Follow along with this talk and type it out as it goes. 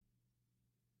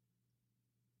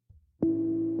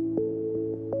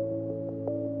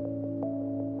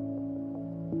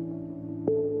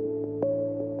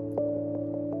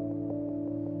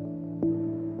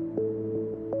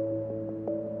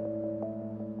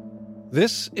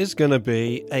This is going to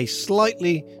be a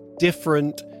slightly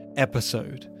different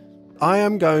episode. I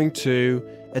am going to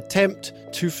attempt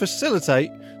to facilitate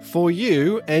for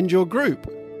you and your group.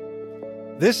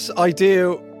 This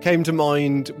idea came to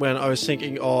mind when I was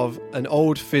thinking of an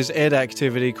old phys ed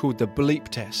activity called the bleep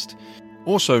test,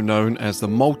 also known as the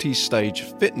multi-stage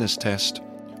fitness test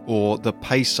or the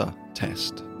PACER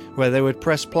test, where they would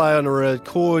press play on a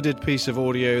recorded piece of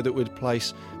audio that would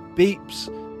place beeps,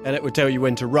 and it would tell you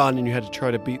when to run, and you had to try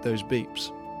to beat those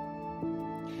beeps.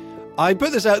 I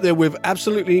put this out there with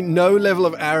absolutely no level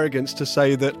of arrogance to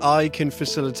say that I can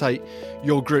facilitate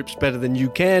your groups better than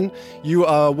you can. You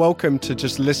are welcome to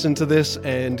just listen to this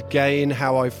and gain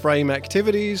how I frame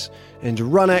activities and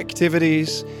run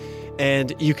activities,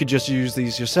 and you could just use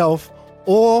these yourself.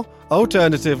 Or,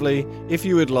 alternatively, if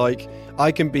you would like,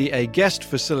 I can be a guest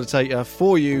facilitator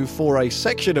for you for a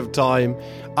section of time.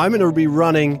 I'm going to be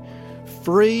running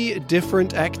 3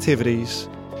 different activities,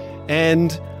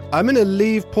 and I'm going to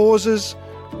leave pauses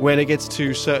when it gets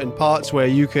to certain parts where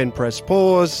you can press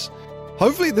pause.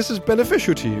 Hopefully this is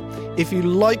beneficial to you. If you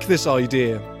like this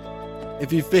idea,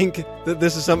 if you think that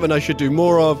this is something I should do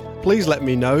more of, please let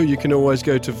me know. You can always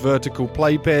go to Vertical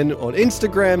Playpen on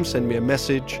Instagram, send me a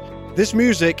message. This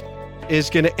music is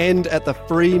going to end at the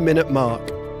 3-minute mark.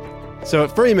 So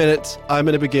at 3 minutes, I'm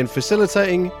going to begin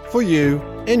facilitating for you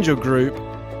and your group.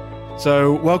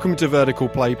 So welcome to Vertical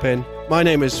Playpen. My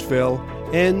name is Phil,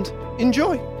 and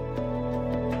enjoy.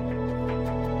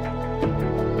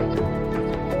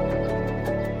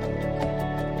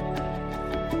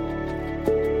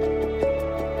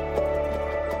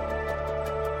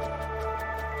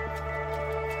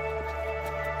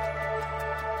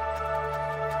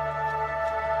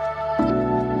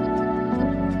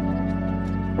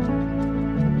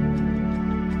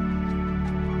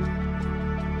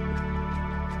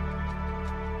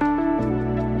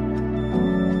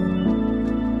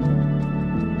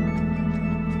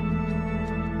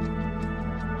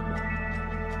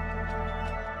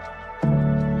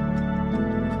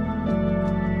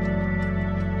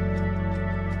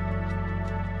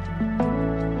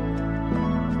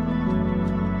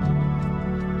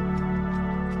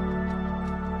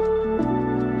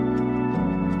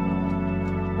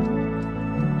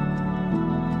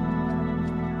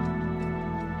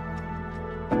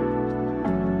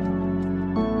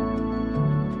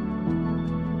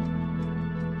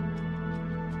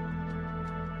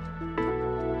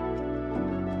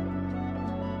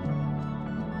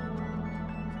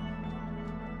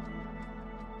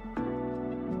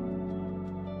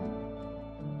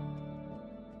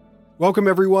 Welcome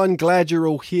everyone, glad you're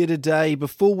all here today.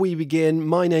 Before we begin,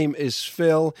 my name is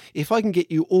Phil. If I can get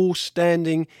you all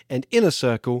standing and in a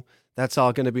circle, that's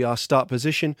going to be our start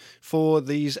position for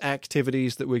these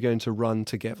activities that we're going to run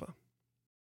together.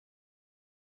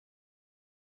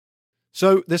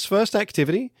 So this first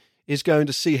activity is going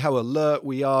to see how alert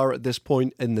we are at this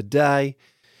point in the day.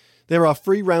 There are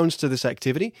 3 rounds to this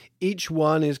activity. Each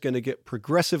one is going to get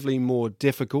progressively more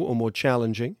difficult or more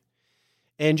challenging.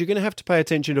 And you're going to have to pay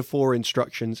attention to 4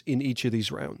 instructions in each of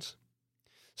these rounds.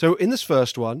 So in this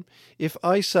first one, if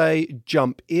I say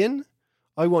jump in,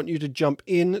 I want you to jump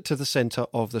in to the center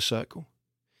of the circle.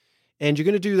 And you're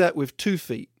going to do that with 2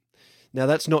 feet. Now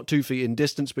that's not 2 feet in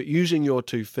distance, but using your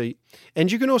 2 feet.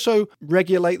 And you can also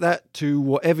regulate that to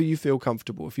whatever you feel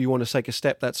comfortable. If you want to take a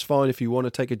step, that's fine. If you want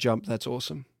to take a jump, that's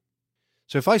awesome.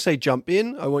 So if I say jump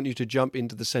in, I want you to jump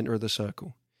into the center of the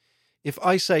circle. If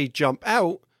I say jump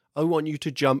out, I want you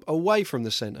to jump away from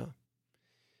the center.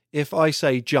 If I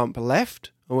say jump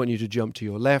left, I want you to jump to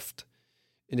your left.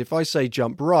 And if I say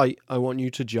jump right, I want you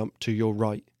to jump to your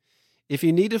right. If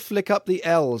you need to flick up the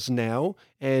L's now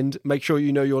and make sure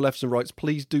you know your lefts and rights,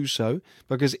 please do so,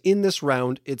 because in this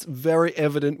round, it's very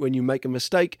evident when you make a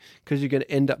mistake because you're going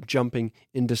to end up jumping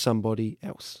into somebody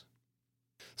else.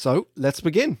 So let's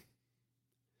begin.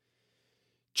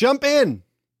 Jump in.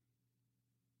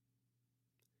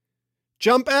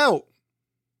 Jump out.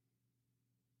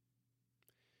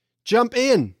 Jump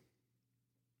in.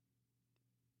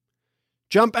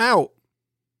 Jump out.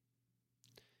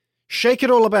 Shake it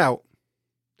all about.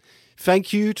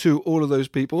 Thank you to all of those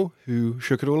people who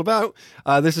shook it all about.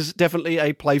 This is definitely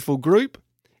a playful group.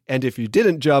 And if you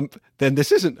didn't jump, then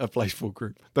this isn't a playful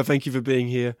group. But thank you for being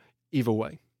here either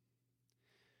way.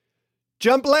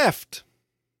 Jump left.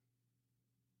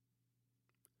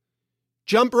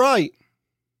 Jump right.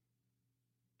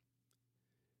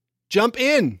 Jump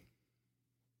in.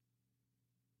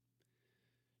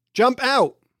 Jump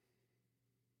out.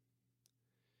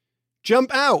 Jump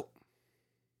out.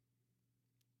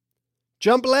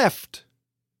 Jump left.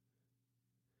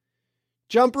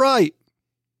 Jump right.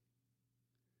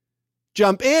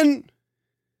 Jump in.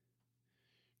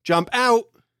 Jump out.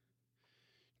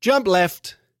 Jump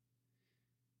left.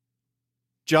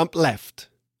 Jump left.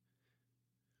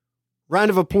 Round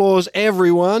of applause,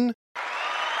 everyone.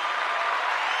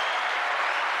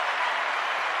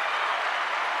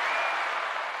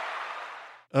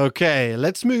 Okay,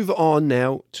 let's move on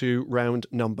now to round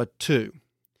number 2.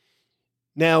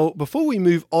 Now, before we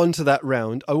move on to that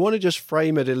round, I want to just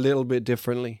frame it a little bit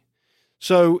differently.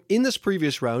 So, in this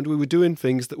previous round, we were doing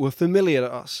things that were familiar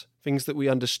to us, things that we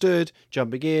understood,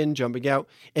 jumping in, jumping out,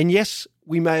 and yes,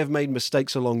 we may have made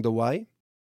mistakes along the way.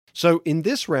 So, in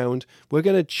this round, we're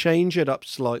going to change it up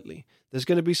slightly. There's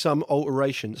going to be some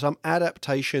alteration, some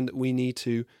adaptation that we need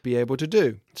to be able to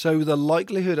do. So, the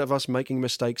likelihood of us making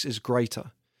mistakes is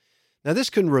greater. Now,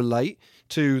 this can relate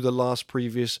to the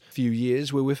previous few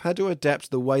years where we've had to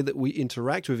adapt the way that we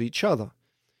interact with each other.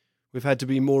 We've had to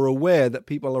be more aware that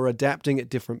people are adapting at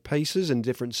different paces and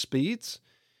different speeds.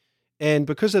 And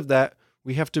because of that,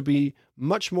 we have to be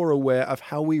much more aware of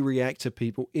how we react to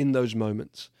people in those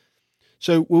moments.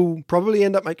 So we'll probably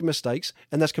end up making mistakes,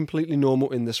 and that's completely normal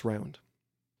in this round.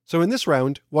 So in this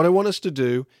round, what I want us to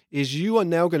do is you are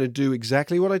now going to do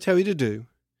exactly what I tell you to do,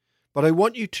 but I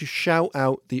want you to shout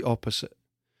out the opposite.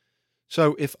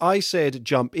 So if I said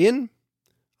jump in,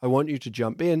 I want you to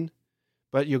jump in,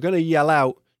 but you're going to yell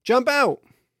out, jump out.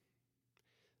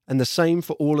 And the same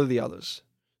for all of the others.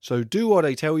 So do what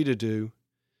I tell you to do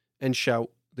and shout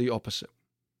the opposite.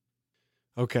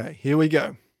 Okay, here we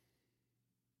go.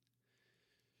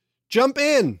 Jump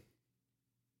in.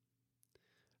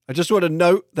 I just want to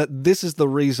note that this is the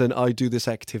reason I do this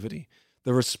activity.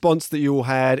 The response that you all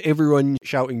had, everyone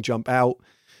shouting jump out,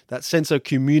 that sense of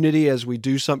community as we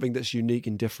do something that's unique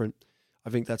and different.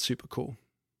 I think that's super cool.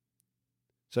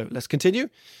 So let's continue.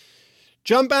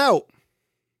 Jump out.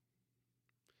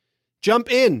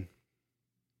 Jump in.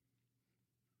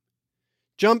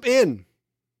 Jump in.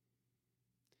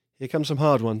 Here come some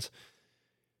hard ones.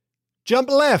 Jump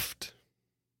left.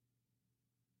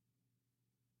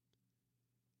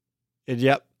 And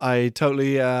yep, I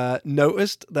totally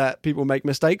noticed that people make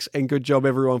mistakes, and good job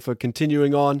everyone for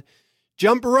continuing on.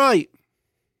 Jump right.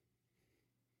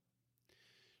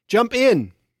 Jump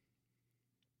in.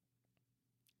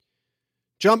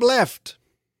 Jump left.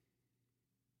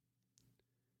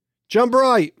 Jump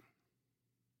right.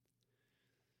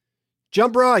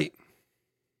 Jump right.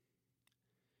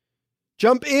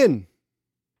 Jump in.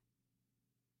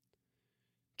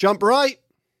 Jump right.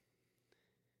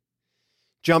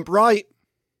 Jump right.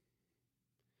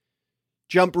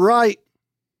 Jump right.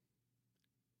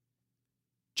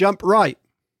 Jump right.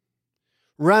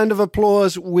 Round of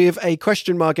applause with a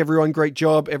question mark, everyone. Great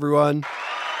job, everyone.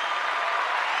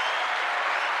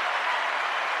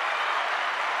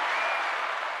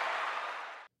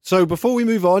 So before we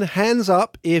move on, hands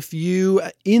up if you,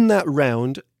 in that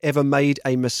round, ever made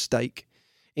a mistake.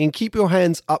 And keep your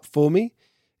hands up for me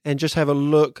and just have a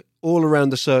look all around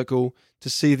the circle to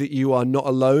see that you are not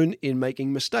alone in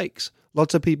making mistakes.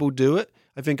 Lots of people do it.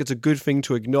 I think it's a good thing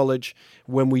to acknowledge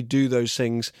when we do those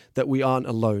things that we aren't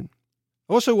alone.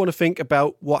 I also want to think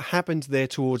about what happened there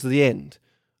towards the end.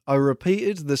 I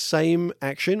repeated the same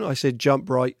action. I said jump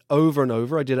right over and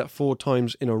over. I did it 4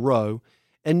 times in a row.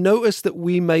 And notice that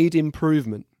we made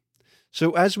improvement.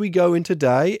 So as we go into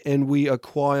day and we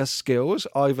acquire skills,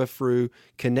 either through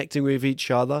connecting with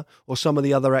each other or some of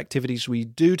the other activities we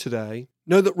do today,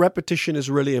 know that repetition is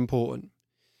really important.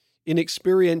 In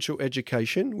experiential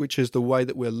education, which is the way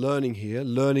that we're learning here,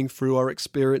 learning through our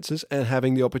experiences and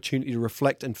having the opportunity to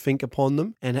reflect and think upon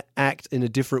them and act in a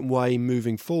different way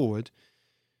moving forward,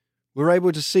 we're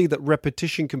able to see that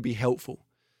repetition can be helpful.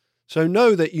 So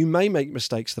know that you may make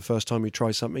mistakes the first time you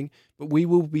try something, but we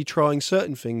will be trying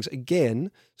certain things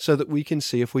again so that we can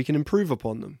see if we can improve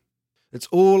upon them. It's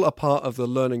all a part of the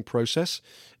learning process,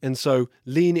 and so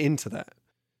lean into that.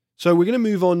 So we're going to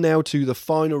move on now to the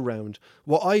final round,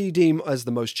 what I deem as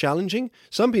the most challenging.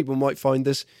 Some people might find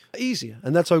this easier,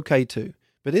 and that's okay too.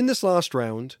 But in this last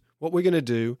round, what we're going to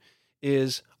do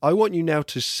is I want you now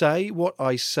to say what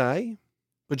I say,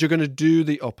 but you're going to do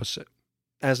the opposite.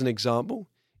 As an example,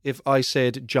 if I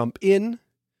said jump in,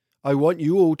 I want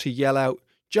you all to yell out,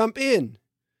 jump in,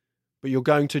 but you're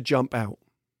going to jump out.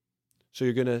 So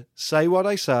you're going to say what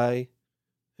I say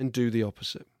and do the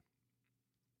opposite.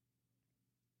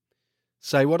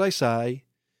 Say what I say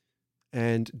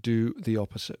and do the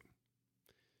opposite.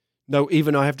 No,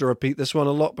 even I have to repeat this one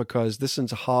a lot because this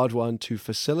one's a hard one to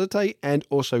facilitate and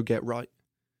also get right.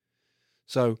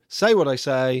 So say what I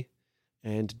say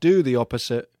and do the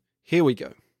opposite. Here we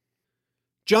go.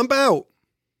 Jump out.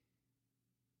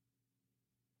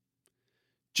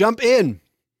 Jump in.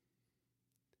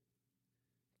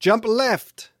 Jump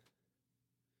left.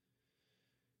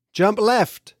 Jump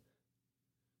left.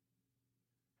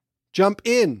 Jump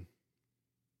in.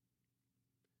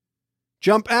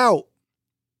 Jump out.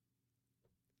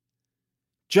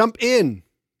 Jump in.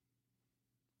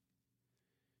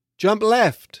 Jump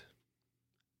left.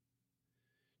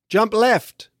 Jump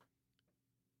left.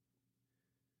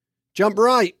 Jump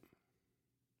right.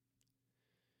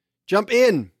 Jump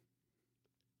in.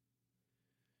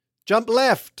 Jump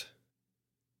left.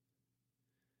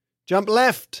 Jump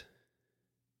left.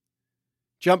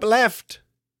 Jump left.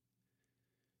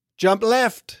 Jump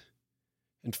left.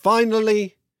 And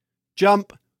finally,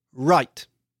 jump right.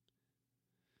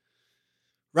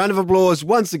 Round of applause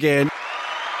once again.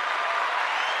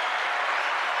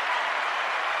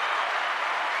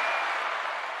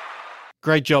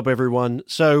 Great job, everyone.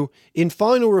 So, in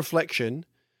final reflection,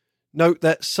 note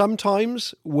that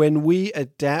sometimes when we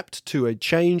adapt to a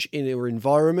change in our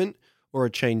environment or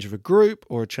a change of a group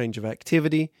or a change of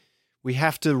activity, we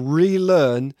have to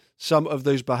relearn some of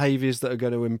those behaviors that are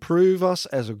going to improve us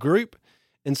as a group.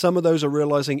 And some of those are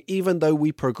realizing even though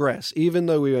we progress, even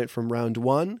though we went from round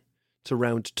 1 to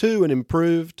round 2 and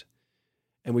improved,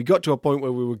 and we got to a point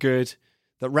where we were good,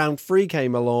 that round 3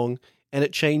 came along and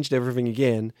it changed everything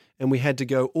again. And we had to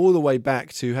go all the way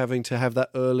back to having to have that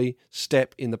early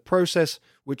step in the process,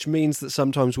 which means that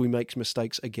sometimes we make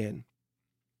mistakes again.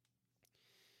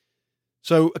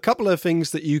 So a couple of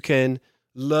things that you can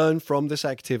learn from this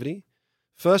activity.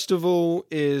 First of all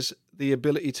is the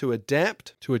ability to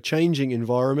adapt to a changing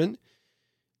environment,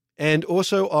 and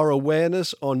also our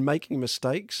awareness on making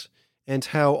mistakes and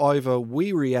how either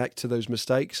we react to those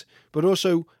mistakes, but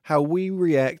also how we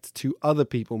react to other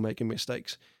people making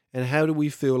mistakes, and how do we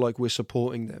feel like we're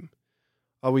supporting them.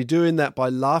 Are we doing that by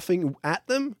laughing at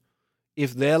them?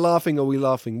 If they're laughing, are we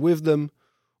laughing with them?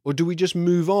 Or do we just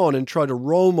move on and try to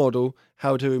role model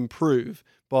how to improve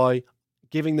by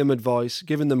giving them advice,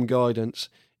 giving them guidance,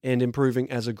 and improving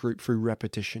as a group through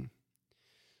repetition?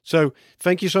 So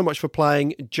thank you so much for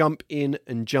playing Jump In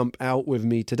and Jump Out with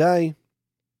me today.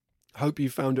 Hope you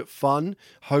found it fun.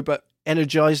 Hope it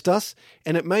energized us.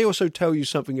 And it may also tell you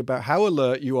something about how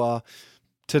alert you are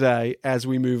today as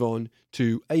we move on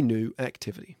to a new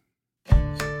activity.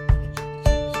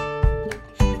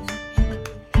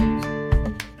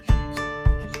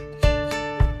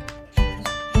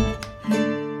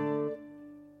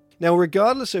 Now,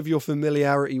 regardless of your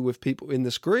familiarity with people in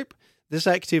this group, this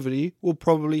activity will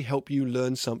probably help you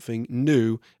learn something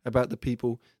new about the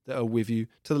people that are with you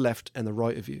to the left and the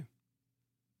right of you.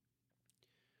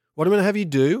 What I'm going to have you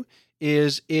do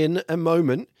is, in a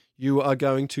moment, you are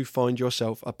going to find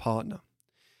yourself a partner.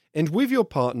 And with your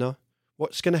partner,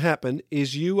 what's going to happen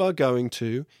is you are going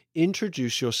to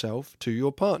introduce yourself to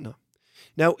your partner.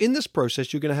 Now, in this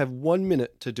process, you're going to have 1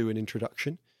 minute to do an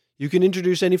introduction. You can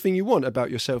introduce anything you want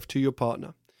about yourself to your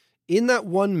partner. In that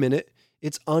 1 minute,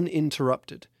 it's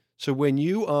uninterrupted. So when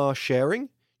you are sharing,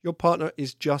 your partner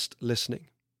is just listening.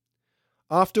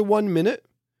 After 1 minute,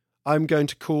 I'm going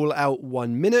to call out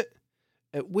 1 minute,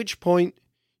 at which point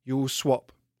you will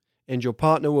swap, and your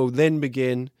partner will then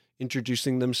begin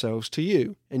introducing themselves to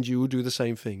you, and you will do the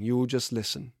same thing. You will just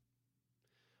listen.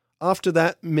 After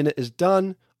that minute is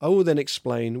done, I will then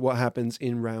explain what happens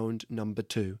in round number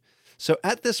 2. So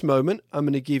at this moment, I'm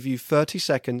going to give you 30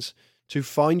 seconds to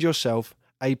find yourself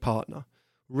a partner.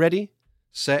 Ready,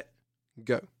 set,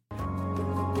 go.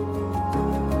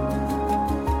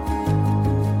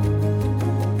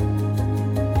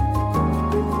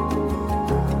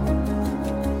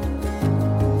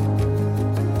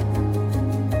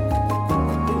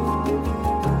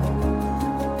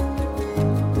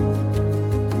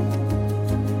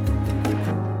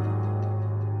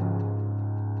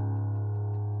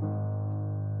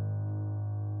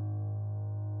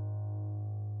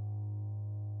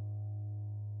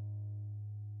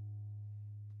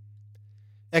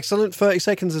 Excellent. 30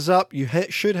 seconds is up. You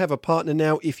should have a partner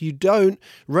now. If you don't,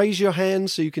 raise your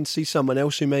hand so you can see someone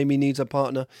else who maybe needs a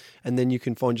partner, and then you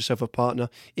can find yourself a partner.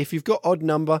 If you've got odd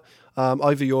number,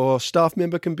 either your staff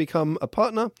member can become a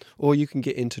partner or you can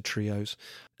get into trios.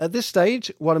 At this stage,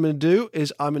 what I'm going to do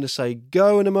is I'm going to say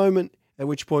go in a moment, at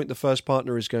which point the first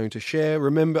partner is going to share.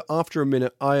 Remember, after a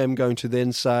minute, I am going to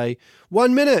then say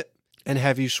 1 minute and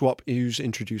have you swap who's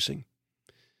introducing.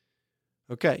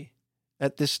 Okay.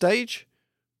 At this stage,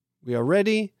 we are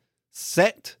ready,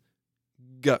 set,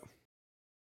 go.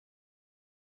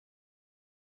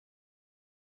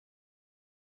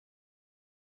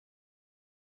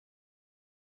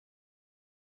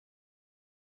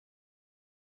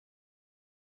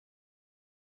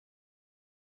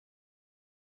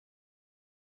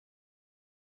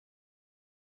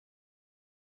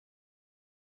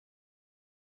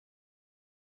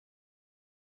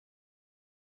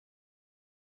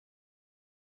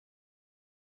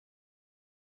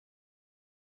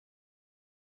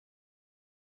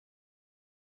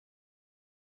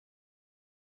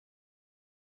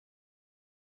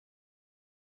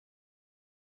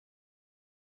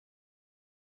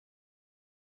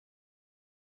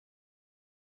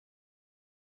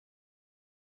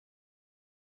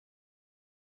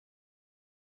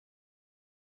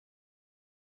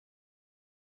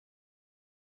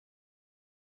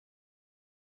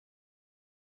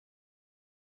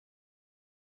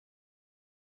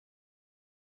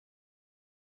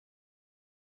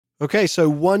 Okay, so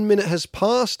 1 minute has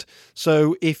passed.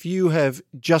 So if you have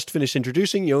just finished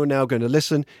introducing, you're now going to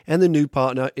listen, and the new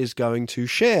partner is going to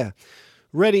share.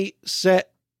 Ready,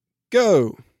 set,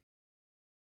 go.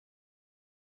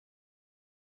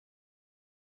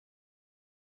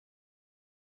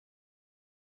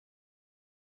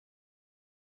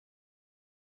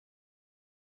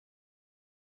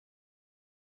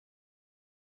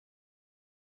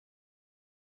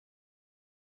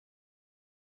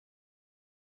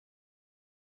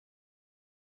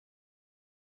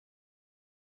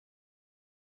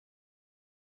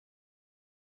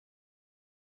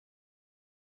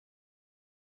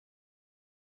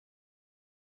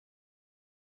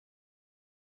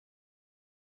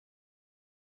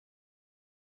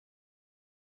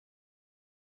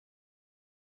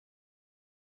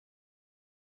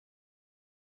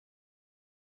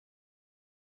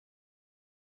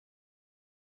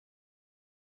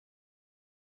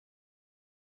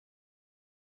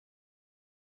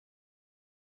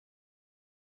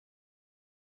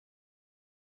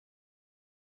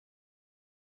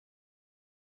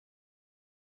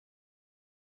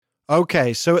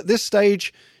 Okay, so at this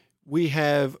stage, we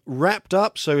have wrapped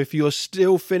up. So if you're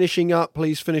still finishing up,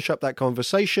 please finish up that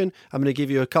conversation. I'm going to give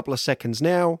you a couple of seconds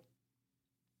now.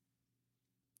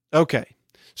 Okay,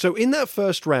 so in that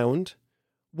first round,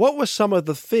 what were some of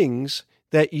the things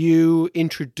that you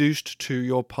introduced to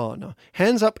your partner?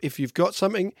 Hands up if you've got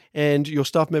something, and your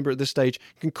staff member at this stage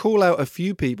can call out a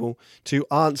few people to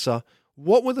answer.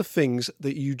 What were the things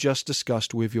that you just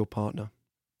discussed with your partner?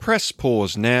 Press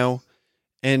pause now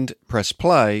and press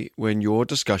play when your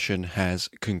discussion has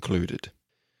concluded.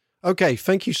 Okay,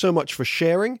 thank you so much for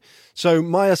sharing. So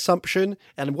my assumption,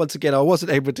 and once again, I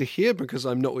wasn't able to hear because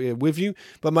I'm not here with you,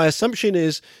 but my assumption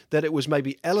is that it was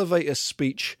maybe elevator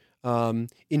speech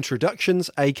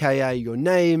introductions, aka your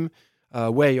name,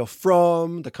 where you're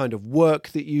from, the kind of work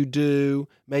that you do,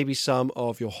 maybe some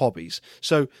of your hobbies.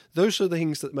 So those are the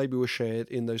things that maybe were shared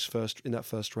in that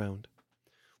first round.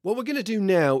 What we're going to do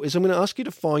now is I'm going to ask you to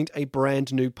find a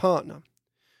brand new partner.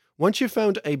 Once you've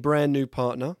found a brand new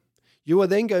partner, you are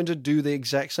then going to do the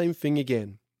exact same thing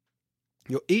again.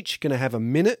 You're each going to have a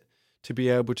minute to be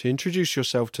able to introduce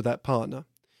yourself to that partner,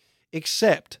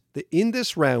 except that in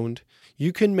this round,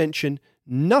 you can mention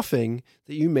nothing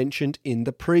that you mentioned in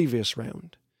the previous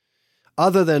round.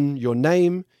 Other than your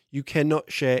name, you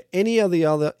cannot share any of the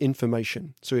other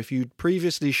information. So if you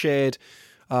previously shared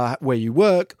where you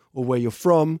work or where you're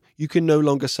from, you can no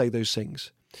longer say those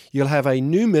things. You'll have a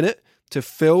new minute to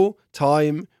fill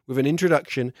time with an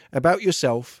introduction about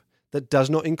yourself that does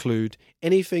not include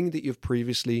anything that you've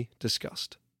previously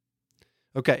discussed.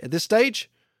 Okay, at this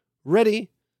stage, ready,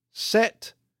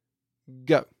 set,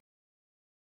 go.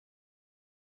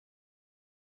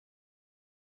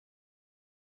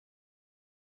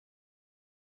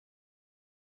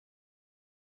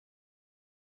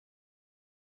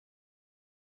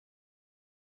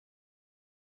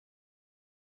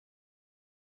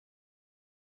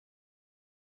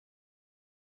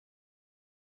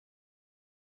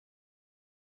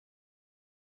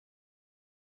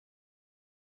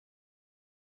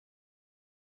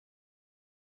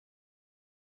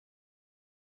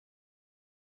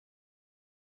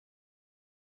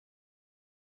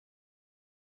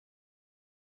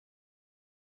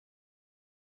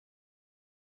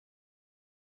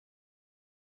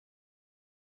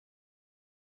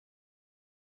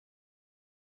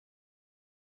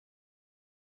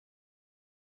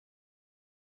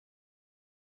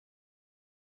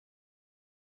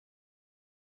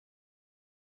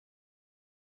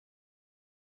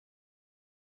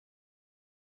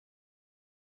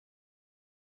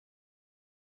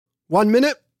 One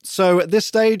minute. So at this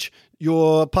stage,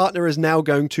 your partner is now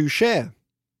going to share.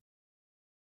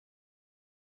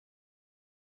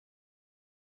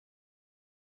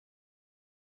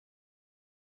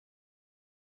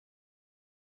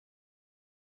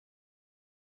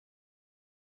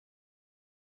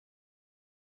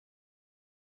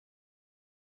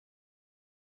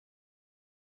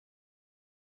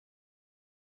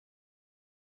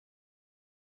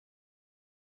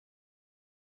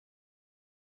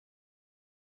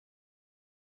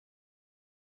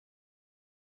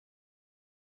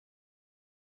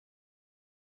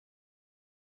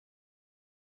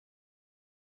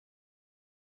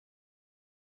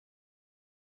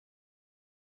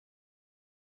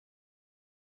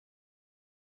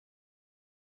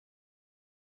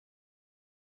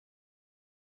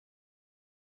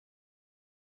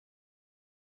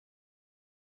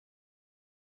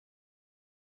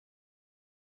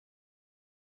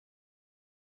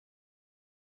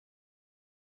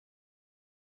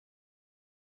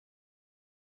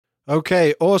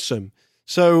 Okay, awesome.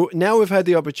 So now we've had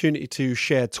the opportunity to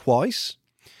share twice.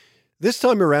 This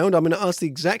time around, I'm going to ask the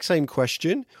exact same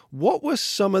question. What were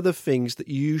some of the things that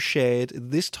you shared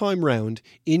this time round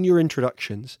in your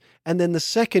introductions? And then the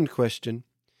second question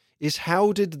is,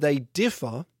 how did they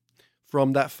differ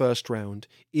from that first round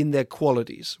in their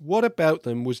qualities? What about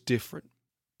them was different?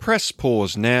 Press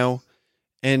pause now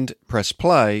and press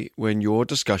play when your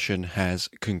discussion has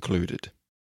concluded.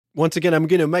 Once again, I'm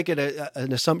going to make it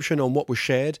an assumption on what was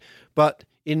shared, but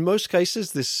in most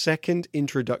cases, this second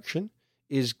introduction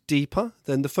is deeper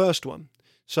than the first one.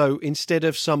 So instead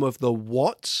of some of the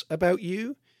whats about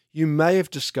you, you may have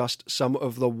discussed some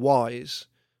of the whys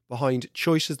behind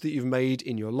choices that you've made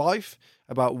in your life,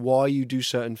 about why you do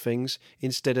certain things,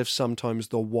 instead of sometimes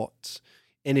the whats.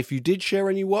 And if you did share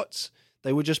any whats,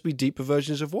 they would just be deeper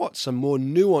versions of whats, some more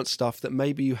nuanced stuff that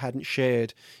maybe you hadn't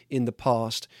shared in the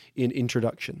past in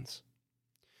introductions.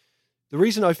 The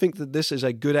reason I think that this is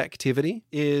a good activity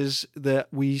is that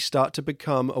we start to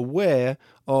become aware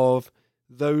of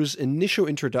those initial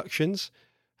introductions,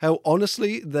 how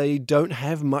honestly they don't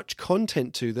have much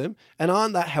content to them and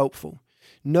aren't that helpful.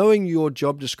 Knowing your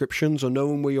job descriptions or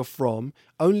knowing where you're from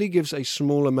only gives a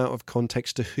small amount of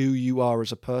context to who you are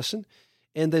as a person,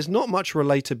 and there's not much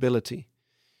relatability.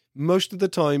 Most of the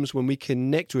times when we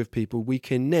connect with people, we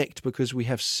connect because we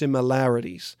have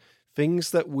similarities,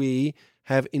 things that we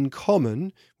have in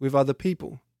common with other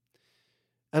people.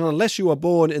 And unless you are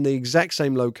born in the exact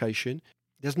same location,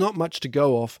 there's not much to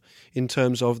go off in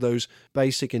terms of those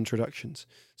basic introductions.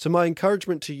 So my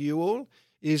encouragement to you all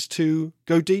is to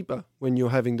go deeper when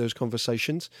you're having those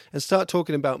conversations and start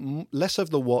talking about less of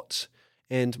the whats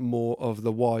and more of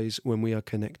the whys when we are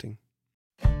connecting.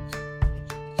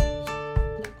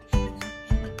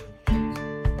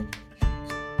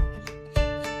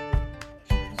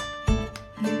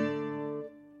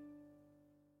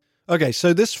 Okay,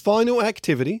 so this final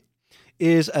activity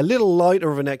is a little lighter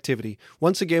of an activity.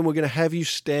 Once again, we're going to have you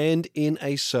stand in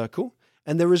a circle,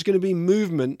 and there is going to be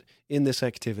movement in this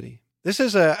activity. This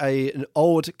is an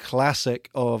old classic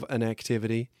of an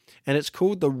activity, and it's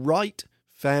called the Wright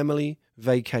Family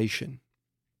Vacation.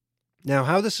 Now,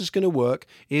 how this is going to work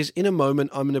is in a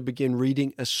moment, I'm going to begin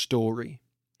reading a story.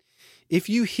 If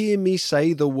you hear me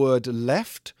say the word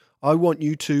left, I want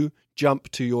you to jump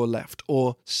to your left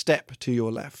or step to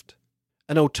your left.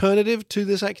 An alternative to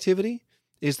this activity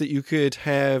is that you could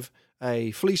have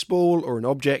a fleece ball or an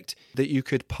object that you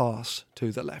could pass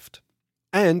to the left.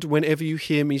 And whenever you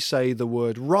hear me say the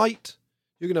word right,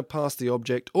 you're going to pass the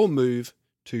object or move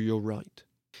to your right.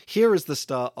 Here is the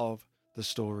start of the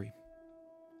story.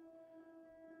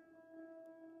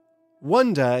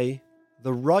 One day,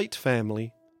 the Wright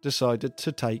family decided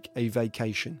to take a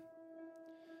vacation.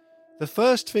 The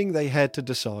first thing they had to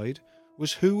decide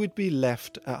was who would be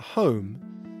left at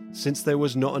home, since there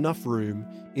was not enough room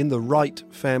in the Wright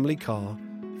family car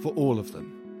for all of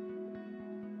them.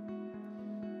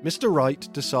 Mr.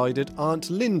 Wright decided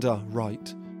Aunt Linda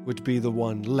Wright would be the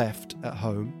one left at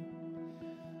home.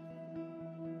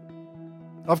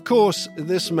 Of course,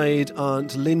 this made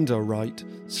Aunt Linda Wright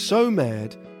so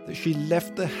mad that she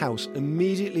left the house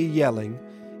immediately yelling,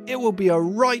 "It will be a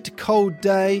right cold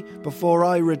day before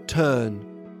I return."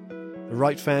 The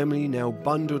Wright family now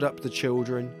bundled up the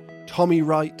children, Tommy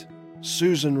Wright,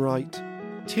 Susan Wright,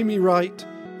 Timmy Wright,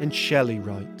 and Shelley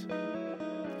Wright,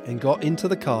 and got into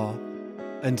the car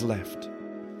and left.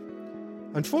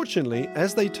 Unfortunately,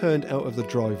 as they turned out of the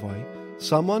driveway,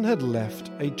 someone had left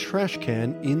a trash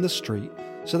can in the street,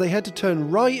 so they had to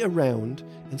turn right around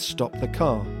and stop the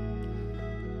car.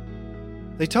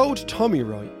 They told Tommy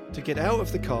Wright to get out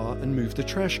of the car and move the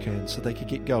trash can so they could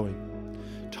get going.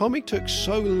 Tommy took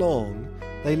so long,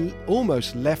 they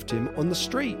almost left him on the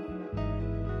street.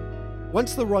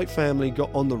 Once the Wright family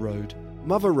got on the road,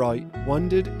 Mother Wright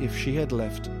wondered if she had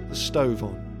left the stove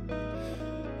on.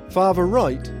 Father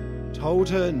Wright told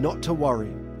her not to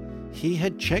worry. He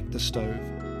had checked the stove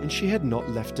and she had not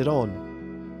left it on.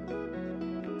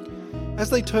 As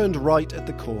they turned right at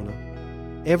the corner,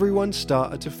 everyone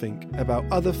started to think about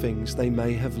other things they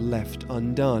may have left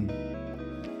undone.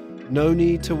 No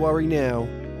need to worry now.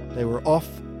 They were off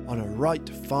on a right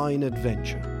fine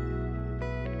adventure.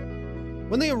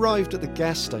 When they arrived at the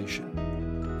gas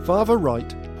station, Father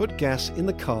Wright put gas in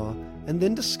the car and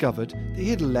then discovered that he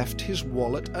had left his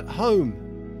wallet at home.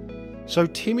 So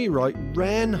Timmy Wright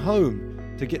ran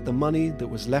home to get the money that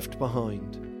was left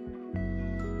behind.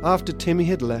 After Timmy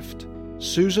had left,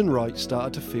 Susan Wright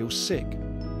started to feel sick.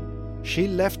 She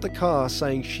left the car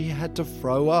saying she had to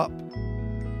throw up.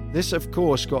 This, of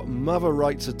course, got Mother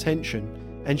Wright's attention,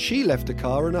 and she left the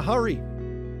car in a hurry.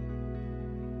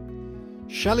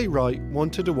 Shelley Wright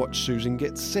wanted to watch Susan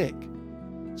get sick,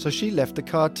 so she left the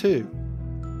car too.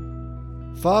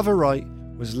 Father Wright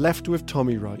was left with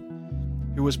Tommy Wright,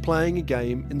 who was playing a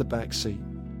game in the back seat.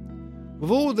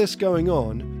 With all this going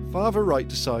on, Father Wright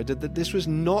decided that this was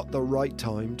not the right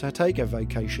time to take a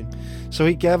vacation, so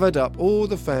he gathered up all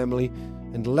the family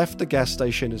and left the gas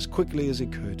station as quickly as he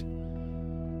could.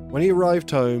 When he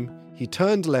arrived home, he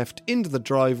turned left into the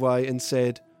driveway and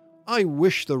said, "I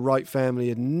wish the Wright family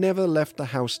had never left the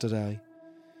house today."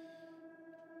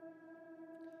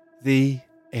 The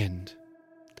end.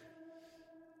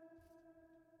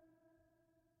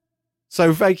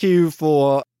 So thank you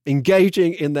for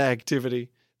engaging in the activity.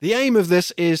 The aim of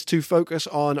this is to focus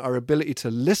on our ability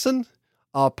to listen,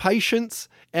 our patience,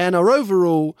 and our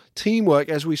overall teamwork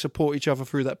as we support each other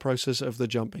through that process of the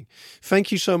jumping.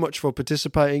 Thank you so much for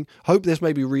participating. Hope this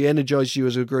maybe re-energized you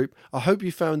as a group. I hope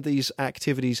you found these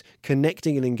activities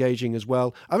connecting and engaging as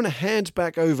well. I'm going to hand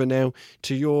back over now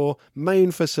to your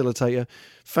main facilitator.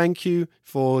 Thank you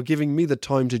for giving me the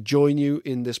time to join you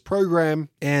in this program,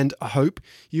 and I hope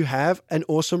you have an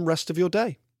awesome rest of your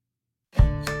day.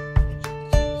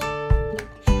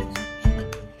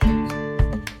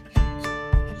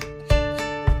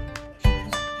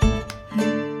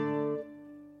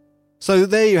 So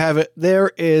there you have it. There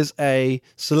is a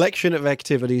selection of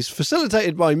activities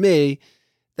facilitated by me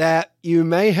that you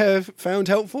may have found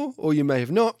helpful or you may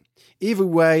have not. Either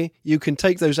way, you can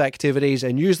take those activities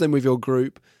and use them with your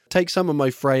group. Take some of my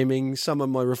framing, some of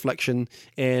my reflection,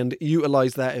 and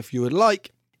utilize that if you would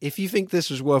like. If you think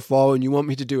this is worthwhile and you want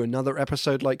me to do another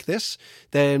episode like this,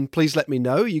 then please let me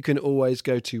know. You can always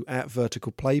go to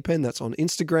 @VerticalPlaypen. That's on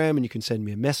Instagram, and you can send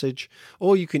me a message.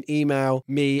 Or you can email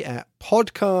me at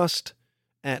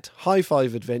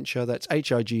podcast@high5adventure. That's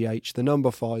HIGH, the number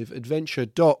 5,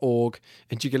 adventure.org.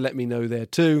 And you can let me know there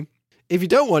too. If you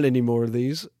don't want any more of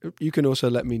these, you can also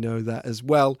let me know that as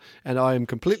well. And I am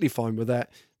completely fine with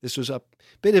that. This was a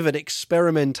bit of an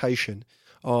experimentation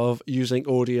of using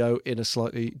audio in a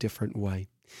slightly different way.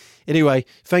 Anyway,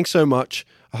 thanks so much.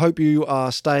 I hope you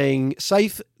are staying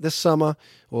safe this summer,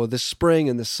 or this spring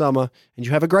and this summer, and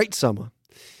you have a great summer.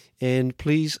 And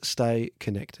please stay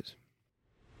connected.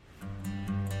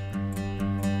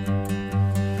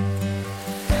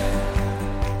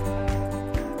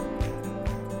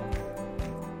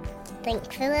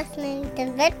 Thanks for listening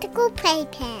to Vertical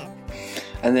Playpen.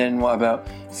 And then what about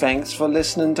thanks for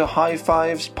listening to High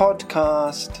Fives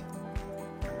podcast?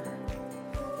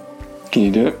 Can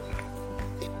you do it?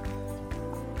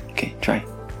 Okay, try.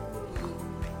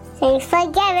 Thanks for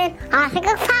giving. I think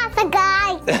a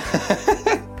guy.